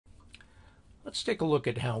Let's take a look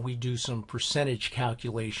at how we do some percentage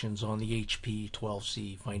calculations on the HP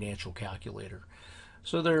 12C financial calculator.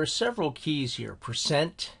 So there are several keys here: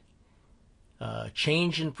 percent,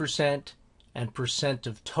 change in percent, and percent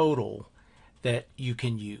of total that you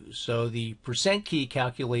can use. So the percent key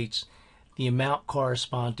calculates the amount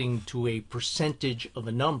corresponding to a percentage of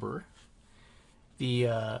a number.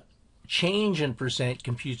 The change in percent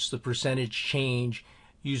computes the percentage change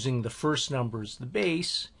using the first number as the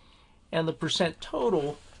base, and the percent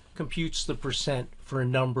total computes the percent for a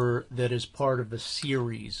number that is part of a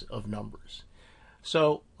series of numbers.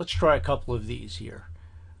 So let's try a couple of these here.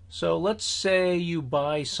 So let's say you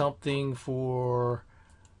buy something for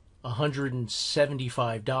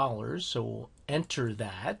 $175, so we'll enter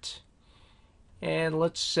that. And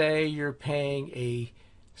let's say you're paying a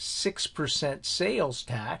 6% sales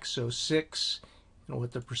tax, so 6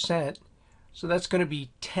 with the percent. So that's going to be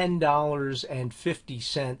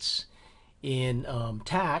 $10.50 in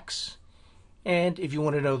tax. And if you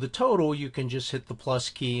want to know the total, you can just hit the plus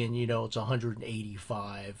key and you know it's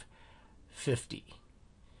 $185.50.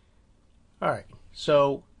 All right,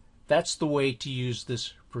 so that's the way to use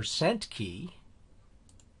this percent key.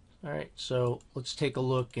 All right, so let's take a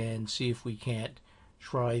look and see if we can't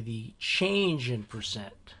try the change in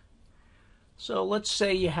percent. So let's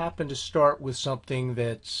say you happen to start with something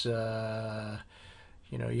that's, you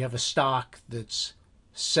have a stock that's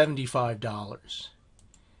 $75.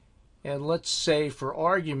 And let's say, for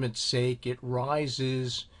argument's sake, it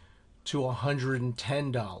rises to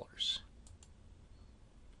 $110.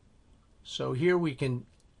 So here we can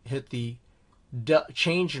hit the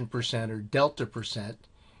change in percent, or delta percent,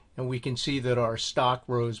 and we can see that our stock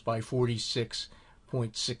rose by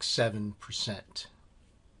 46.67%.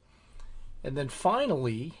 And then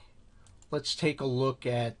finally, let's take a look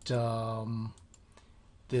at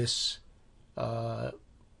this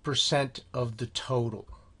percent of the total.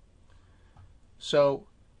 So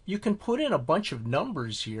you can put in a bunch of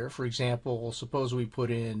numbers here. For example, suppose we put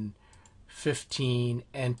in 15,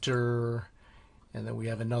 enter, and then we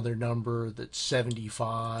have another number that's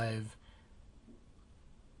 75,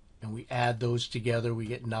 and we add those together, we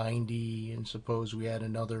get 90. And suppose we had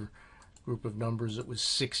another group of numbers that was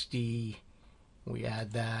 60, we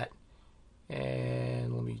add that,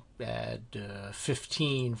 and let me add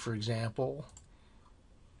 15, for example.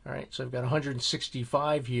 All right, so I've got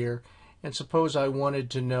 165 here, and suppose I wanted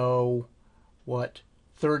to know what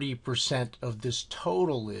 30% of this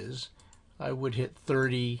total is. I would hit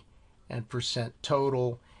 30 and percent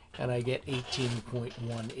total, and I get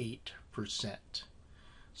 18.18%.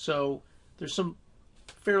 So there's some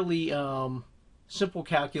fairly simple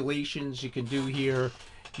calculations you can do here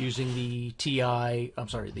using the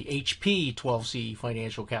HP 12C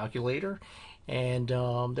financial calculator, and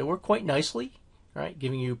they work quite nicely, right?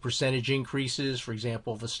 Giving you percentage increases, for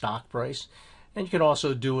example, of a stock price, and you can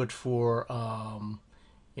also do it for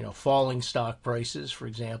falling stock prices. For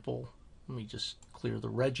example, let me just clear the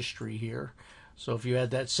registry here. So if you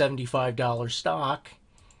had that $75 stock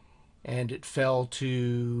and it fell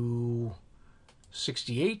to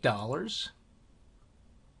 $68,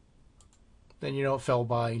 then it fell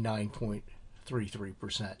by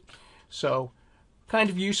 9.33%. So kind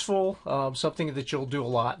of useful, something that you'll do a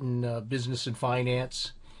lot in business and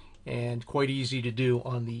finance, and quite easy to do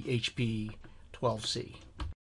on the HP 12C.